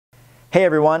Hey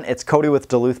everyone, it's Cody with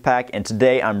Duluth Pack, and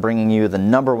today I'm bringing you the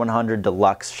number 100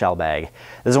 Deluxe shell bag.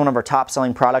 This is one of our top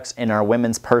selling products in our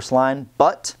women's purse line,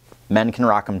 but men can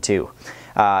rock them too.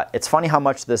 It's funny how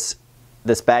much this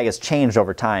bag has changed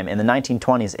over time. In the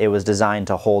 1920s, it was designed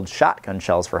to hold shotgun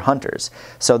shells for hunters.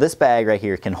 So this bag right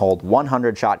here can hold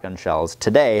 100 shotgun shells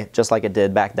today, just like it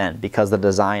did back then, because the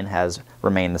design has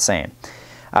remained the same.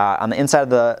 On the inside of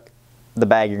the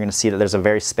bag, you're going to see that there's a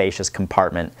very spacious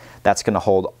compartment that's going to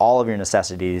hold all of your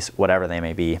necessities, whatever they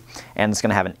may be, and it's going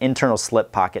to have an internal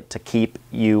slip pocket to keep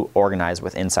you organized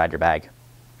with inside your bag.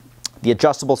 The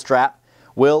adjustable strap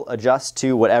will adjust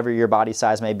to whatever your body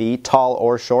size may be, tall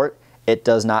or short. It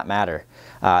does not matter.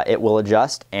 It will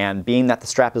adjust, and being that the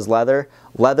strap is leather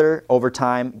over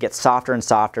time gets softer and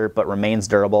softer but remains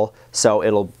durable, so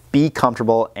it'll be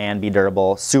comfortable and be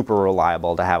durable, super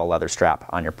reliable to have a leather strap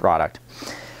on your product.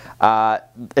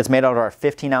 It's made out of our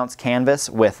 15-ounce canvas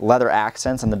with leather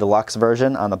accents in the deluxe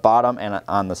version on the bottom and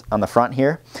on the front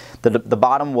here. The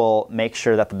bottom will make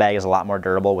sure that the bag is a lot more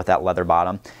durable with that leather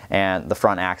bottom, and the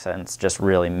front accents just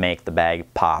really make the bag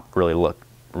pop, really look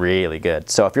really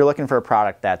good. So if you're looking for a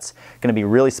product that's going to be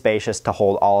really spacious to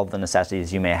hold all of the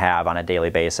necessities you may have on a daily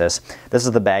basis, this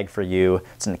is the bag for you.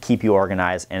 It's going to keep you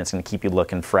organized, and it's going to keep you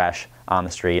looking fresh on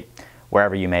the street,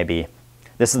 wherever you may be.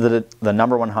 This is the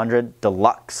number 100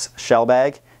 Deluxe shell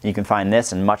bag. You can find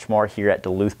this and much more here at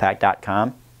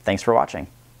duluthpack.com. Thanks for watching.